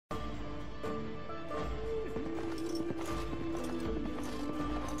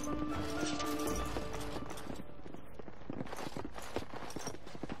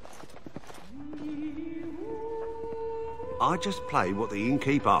I just play what the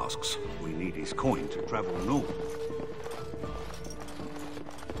innkeep asks. We need his coin to travel north.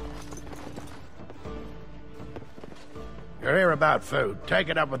 You're here about food. Take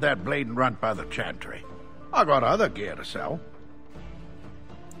it up with that bleeding runt by the chantry. I got other gear to sell.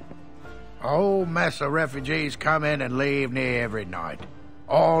 A whole mess of refugees come in and leave near every night.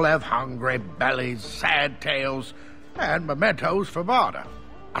 All have hungry bellies, sad tales, and mementos for barter.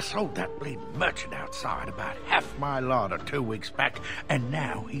 I sold that bleeding merchant outside about half my larder 2 weeks back, and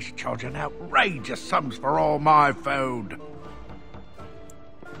now he's charging outrageous sums for all my food.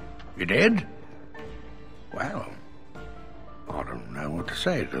 You did? Well, I don't know what to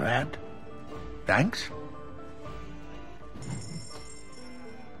say to that. Thanks.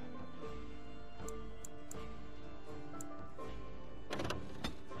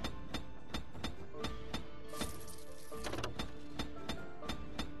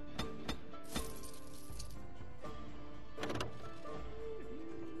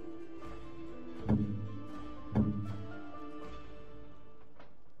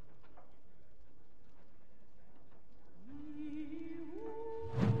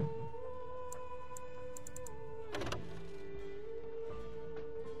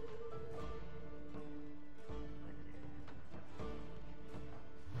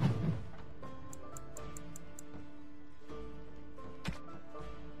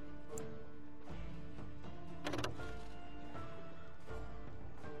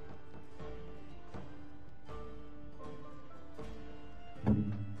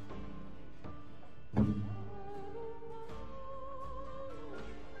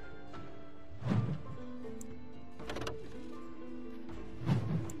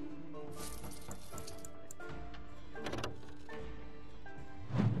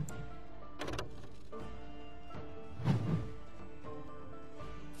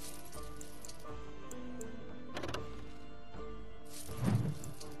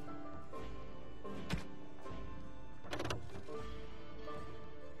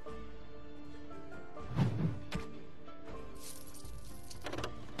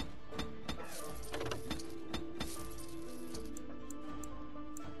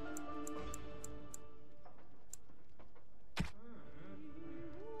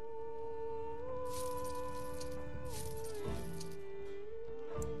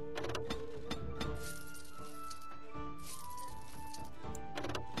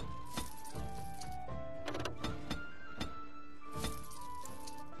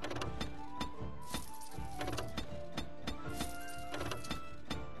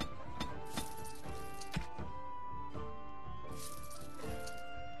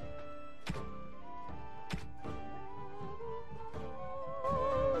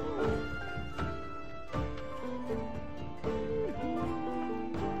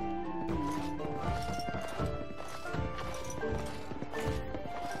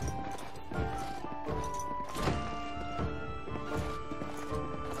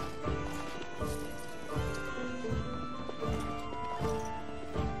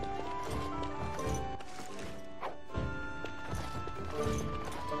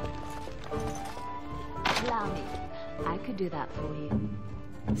 I could do that for you.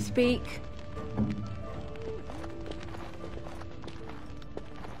 Speak.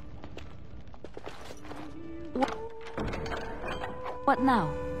 What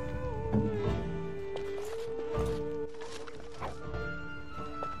now?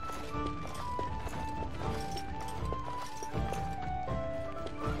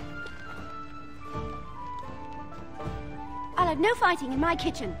 I'll have no fighting in my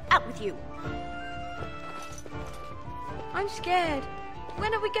kitchen. Out with you. I'm scared.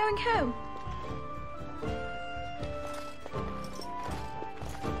 When are we going home?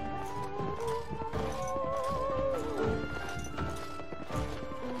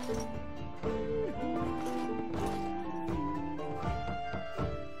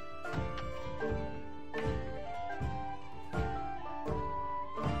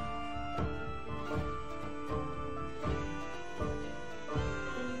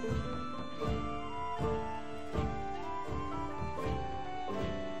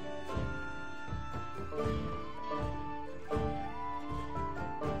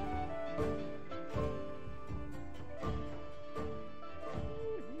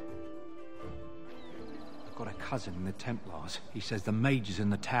 Cousin in the Templars. He says the mages in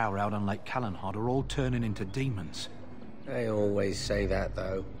the tower out on Lake Callanhard are all turning into demons. They always say that,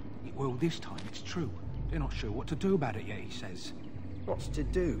 though. Well, this time it's true. They're not sure what to do about it yet, he says. What's to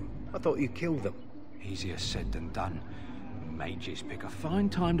do? I thought you killed them. Easier said than done. Mages pick a fine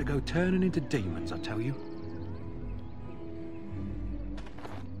time to go turning into demons, I tell you.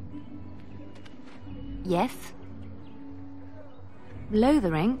 Yes?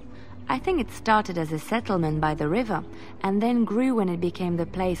 Lothering? I think it started as a settlement by the river, and then grew when it became the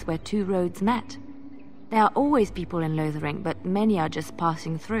place where two roads met. There are always people in Lothering, but many are just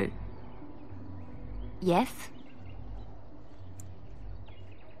passing through. Yes?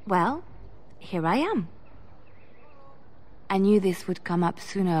 Well, here I am. I knew this would come up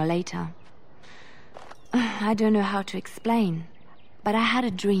sooner or later. I don't know how to explain, but I had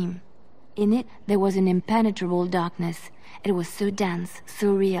a dream. In it, there was an impenetrable darkness. It was so dense,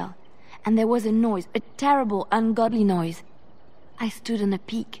 so real. And there was a noise, a terrible, ungodly noise. I stood on a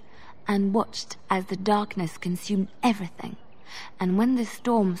peak and watched as the darkness consumed everything. And when the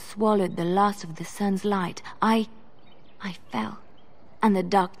storm swallowed the last of the sun's light, I fell, and the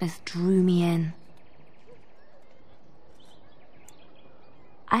darkness drew me in.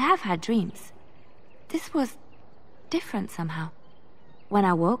 I have had dreams. This was different somehow. When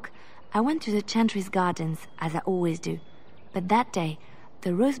I woke, I went to the Chantry's gardens, as I always do. But that day,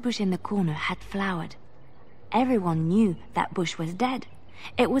 the rose bush in the corner had flowered. Everyone knew that bush was dead.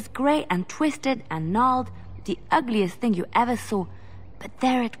 It was grey and twisted and gnarled, the ugliest thing you ever saw. But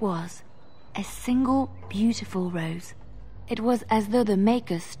there it was, a single beautiful rose. It was as though the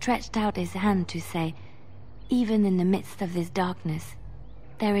Maker stretched out his hand to say, even in the midst of this darkness,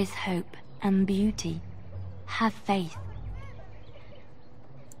 there is hope and beauty. Have faith.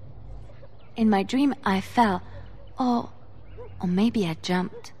 In my dream, I fell, or maybe I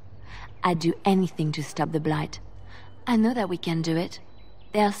jumped. I'd do anything to stop the blight. I know that we can do it.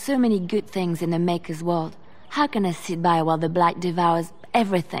 There are so many good things in the Maker's world. How can I sit by while the blight devours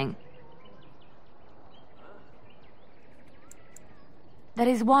everything? That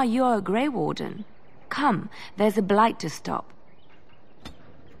is why you're a Grey Warden. Come, there's a blight to stop.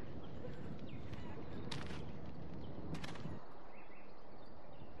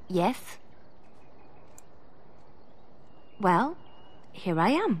 Yes? Well, here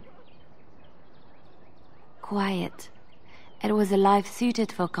I am. Quiet. It was a life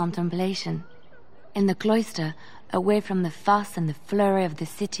suited for contemplation. In the cloister, away from the fuss and the flurry of the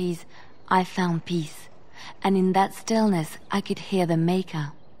cities, I found peace. And in that stillness, I could hear the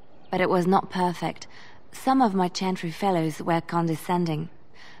Maker. But it was not perfect. Some of my Chantry fellows were condescending.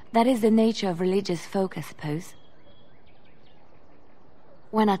 That is the nature of religious folk, I suppose.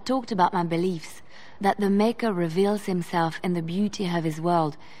 When I talked about my beliefs, that the Maker reveals himself in the beauty of his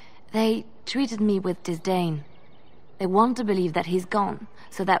world, they treated me with disdain. They want to believe that he's gone,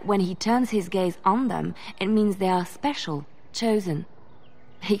 so that when he turns his gaze on them, it means they are special, chosen.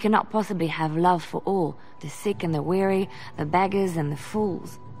 He cannot possibly have love for all, the sick and the weary, the beggars and the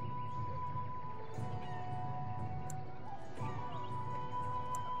fools.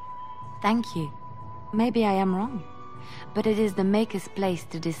 Thank you. Maybe I am wrong. But it is the Maker's place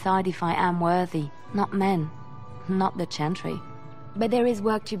to decide if I am worthy, not men, not the Chantry. But there is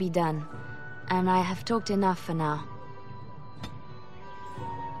work to be done, and I have talked enough for now.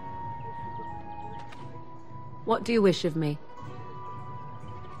 What do you wish of me?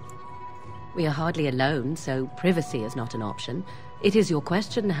 We are hardly alone, so privacy is not an option. It is your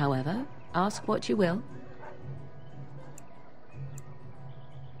question, however. Ask what you will.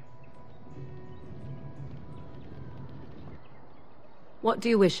 What do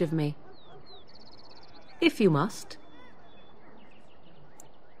you wish of me? If you must.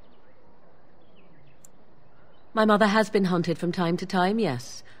 My mother has been hunted from time to time,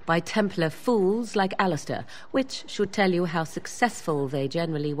 yes, by Templar fools like Alistair, which should tell you how successful they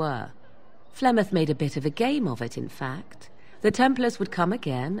generally were. Flemeth made a bit of a game of it, in fact. The Templars would come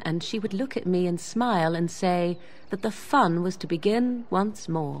again, and she would look at me and smile and say that the fun was to begin once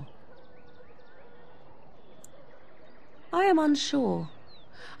more. I am unsure.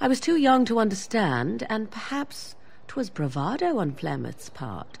 I was too young to understand, and perhaps 'twas bravado on Flemeth's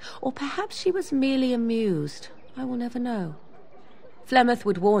part, or perhaps she was merely amused. I will never know. Flemeth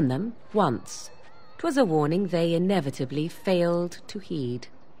would warn them once. 'Twas a warning they inevitably failed to heed.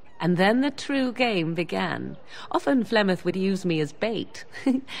 And then the true game began. Often Flemeth would use me as bait,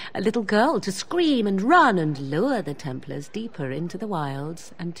 a little girl to scream and run and lure the Templars deeper into the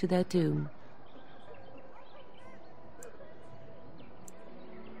wilds and to their doom.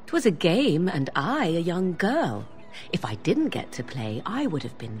 'Twas a game, and I a young girl. If I didn't get to play, I would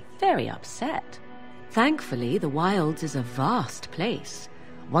have been very upset. Thankfully, the wilds is a vast place.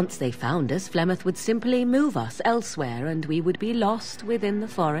 Once they found us, Flemeth would simply move us elsewhere, and we would be lost within the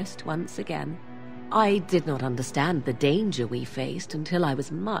forest once again. I did not understand the danger we faced until I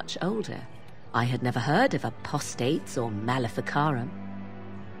was much older. I had never heard of apostates or maleficarum.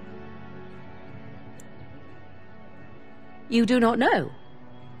 You do not know?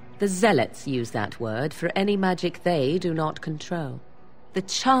 The zealots use that word for any magic they do not control. The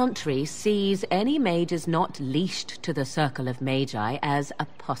Chantry sees any mages not leashed to the Circle of Magi as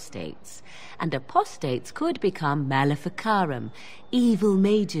apostates, and apostates could become maleficarum, evil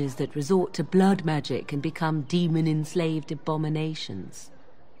mages that resort to blood magic and become demon-enslaved abominations.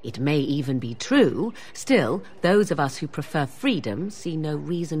 It may even be true, still, those of us who prefer freedom see no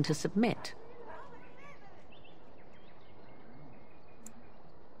reason to submit.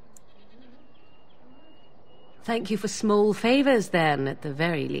 Thank you for small favours, then, at the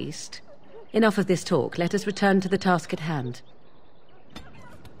very least. Enough of this talk. Let us return to the task at hand.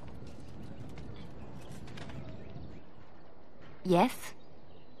 Yes?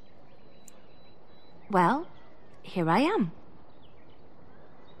 Well, here I am.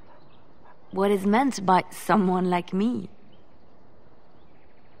 What is meant by someone like me?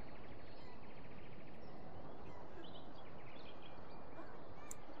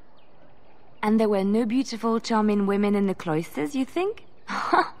 And there were no beautiful, charming women in the cloisters, you think?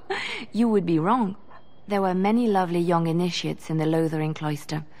 You would be wrong. There were many lovely young initiates in the Lothering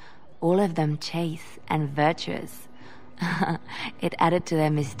cloister, all of them chaste and virtuous. It added to their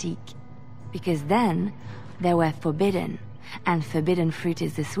mystique. Because then, they were forbidden, and forbidden fruit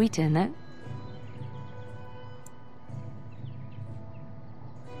is the sweeter, no?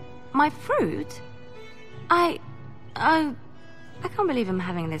 My fruit? I can't believe I'm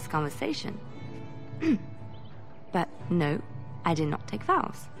having this conversation. But no, I did not take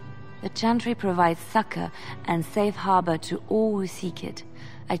vows. The Chantry provides succor and safe harbor to all who seek it.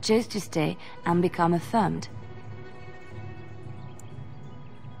 I chose to stay and become affirmed.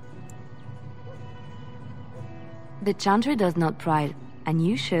 The Chantry does not pride, and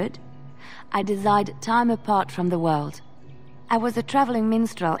you should. I desired time apart from the world. I was a traveling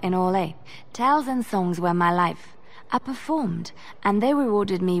minstrel in Orlais. Tales and songs were my life. I performed, and they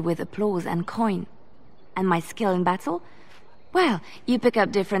rewarded me with applause and coin. And my skill in battle? Well, you pick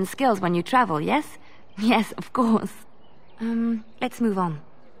up different skills when you travel, yes? Yes, of course. Let's move on.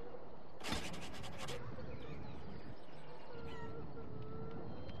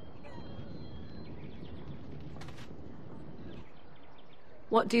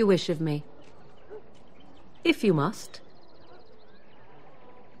 What do you wish of me? If you must.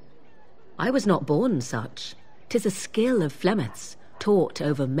 I was not born such. 'Tis a skill of Flemeth's, taught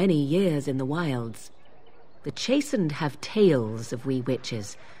over many years in the wilds. The chastened have tales of we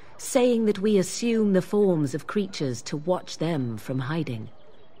witches, saying that we assume the forms of creatures to watch them from hiding.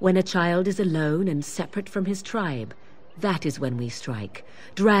 When a child is alone and separate from his tribe, that is when we strike,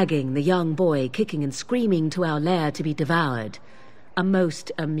 dragging the young boy kicking and screaming to our lair to be devoured. A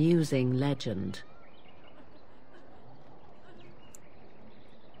most amusing legend.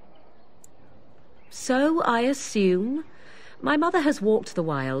 So I assume. My mother has walked the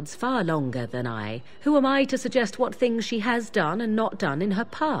wilds far longer than I. Who am I to suggest what things she has done and not done in her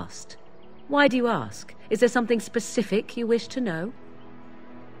past? Why do you ask? Is there something specific you wish to know?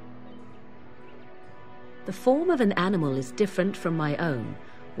 The form of an animal is different from my own.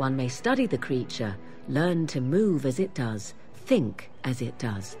 One may study the creature, learn to move as it does, think as it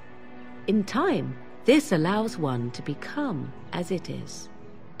does. In time, this allows one to become as it is.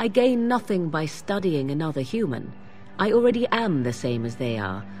 I gain nothing by studying another human. I already am the same as they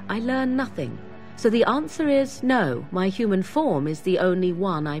are. I learn nothing. So the answer is no, my human form is the only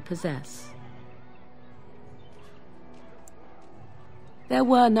one I possess. There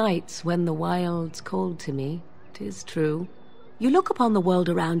were nights when the wilds called to me, 'tis true. You look upon the world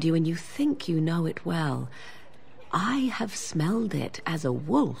around you and you think you know it well. I have smelled it as a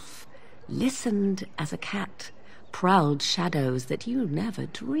wolf, listened as a cat, prowled shadows that you never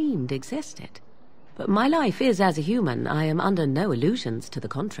dreamed existed. But my life is as a human. I am under no illusions to the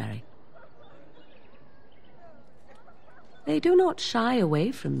contrary. They do not shy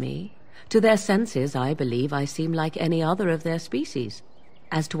away from me. To their senses, I believe I seem like any other of their species.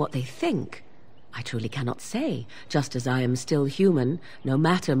 As to what they think, I truly cannot say. Just as I am still human, no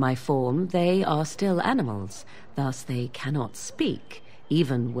matter my form, they are still animals. Thus they cannot speak,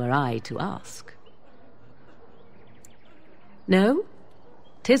 even were I to ask. No,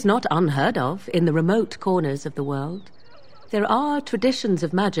 'tis not unheard of in the remote corners of the world. There are traditions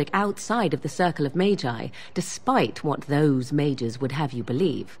of magic outside of the Circle of Magi, despite what those mages would have you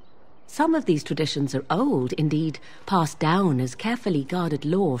believe. Some of these traditions are old, indeed, passed down as carefully guarded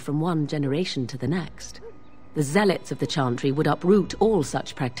lore from one generation to the next. The zealots of the Chantry would uproot all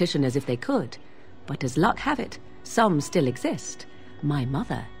such practitioners if they could, but as luck have it, some still exist. My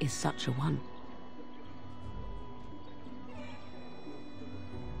mother is such a one.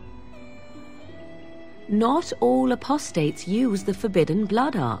 Not all apostates use the forbidden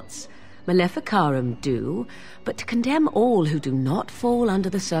blood arts. Maleficarum do, but to condemn all who do not fall under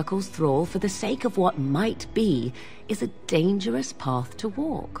the Circle's thrall for the sake of what might be is a dangerous path to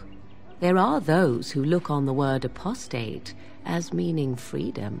walk. There are those who look on the word apostate as meaning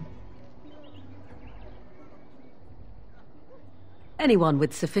freedom. Anyone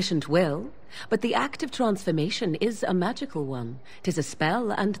with sufficient will, but the act of transformation is a magical one. 'Tis a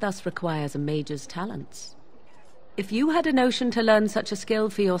spell and thus requires a mage's talents. If you had a notion to learn such a skill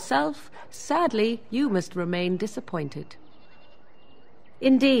for yourself, sadly, you must remain disappointed.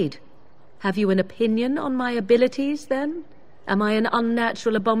 Indeed. Have you an opinion on my abilities, then? Am I an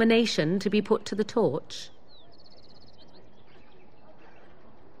unnatural abomination to be put to the torch?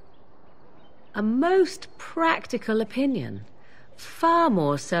 A most practical opinion. Far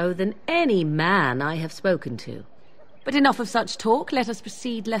more so than any man I have spoken to. But enough of such talk. Let us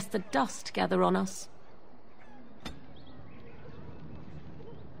proceed, lest the dust gather on us.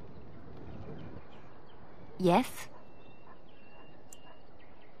 Yes?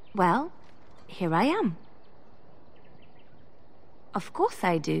 Well, here I am. Of course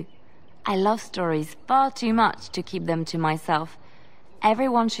I do. I love stories far too much to keep them to myself.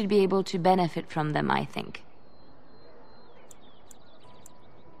 Everyone should be able to benefit from them, I think.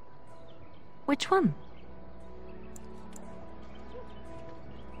 Which one?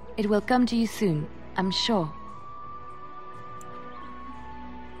 It will come to you soon, I'm sure.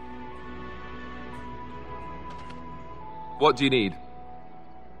 What do you need?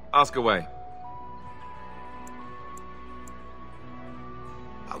 Ask away.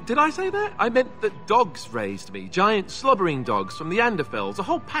 Oh, did I say that? I meant that dogs raised me. Giant slobbering dogs from the Anderfells. A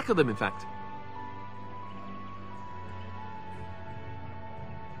whole pack of them, in fact.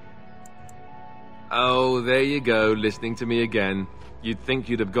 Oh, there you go, listening to me again. You'd think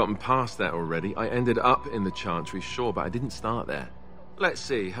you'd have gotten past that already. I ended up in the Chantry, sure, but I didn't start there. Let's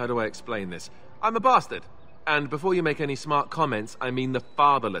see, how do I explain this? I'm a bastard. And before you make any smart comments, I mean the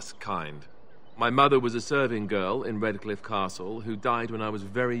fatherless kind. My mother was a serving girl in Redcliffe Castle who died when I was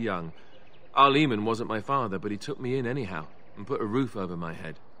very young. Our Lehman wasn't my father, but he took me in anyhow and put a roof over my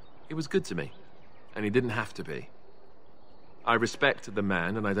head. He was good to me, and he didn't have to be. I respect the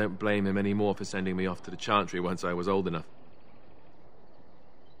man, and I don't blame him any more for sending me off to the Chantry once I was old enough.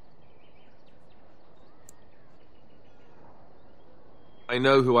 I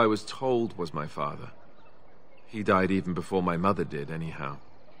know who I was told was my father. He died even before my mother did, anyhow.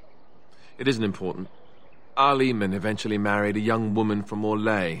 It isn't important. Our Lehman eventually married a young woman from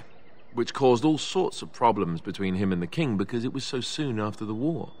Orlais, which caused all sorts of problems between him and the king because it was so soon after the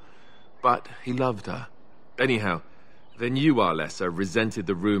war. But he loved her. Anyhow, then you, Arlessa, resented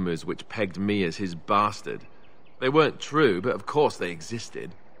the rumors which pegged me as his bastard. They weren't true, but of course they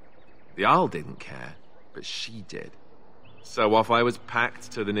existed. The Arl didn't care, but she did. So off I was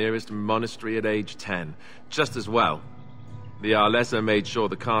packed to the nearest monastery at age 10. Just as well. The Arlessa made sure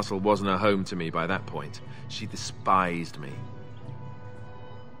the castle wasn't a home to me by that point. She despised me.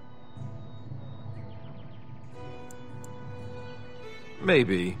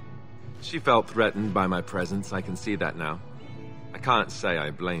 Maybe. She felt threatened by my presence, I can see that now. I can't say I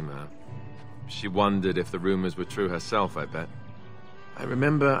blame her. She wondered if the rumors were true herself, I bet. I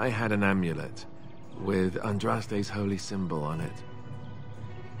remember I had an amulet with Andraste's holy symbol on it.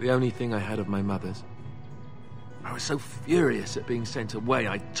 The only thing I had of my mother's. I was so furious at being sent away,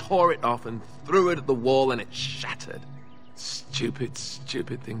 I tore it off and threw it at the wall and it shattered. Stupid,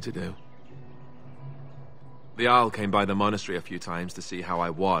 stupid thing to do. The Arl came by the monastery a few times to see how I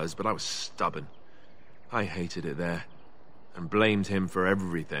was, but I was stubborn. I hated it there, and blamed him for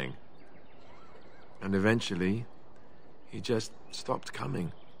everything. And eventually, he just stopped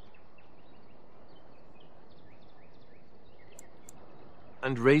coming.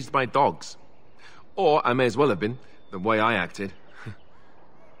 And raised my dogs. Or I may as well have been, the way I acted.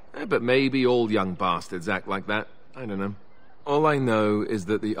 But maybe all young bastards act like that. I don't know. All I know is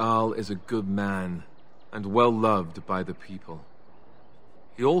that the Arl is a good man, and well loved by the people.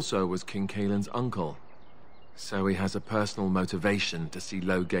 He also was King Caelan's uncle, so he has a personal motivation to see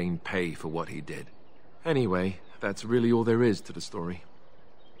Loghain pay for what he did. Anyway, that's really all there is to the story.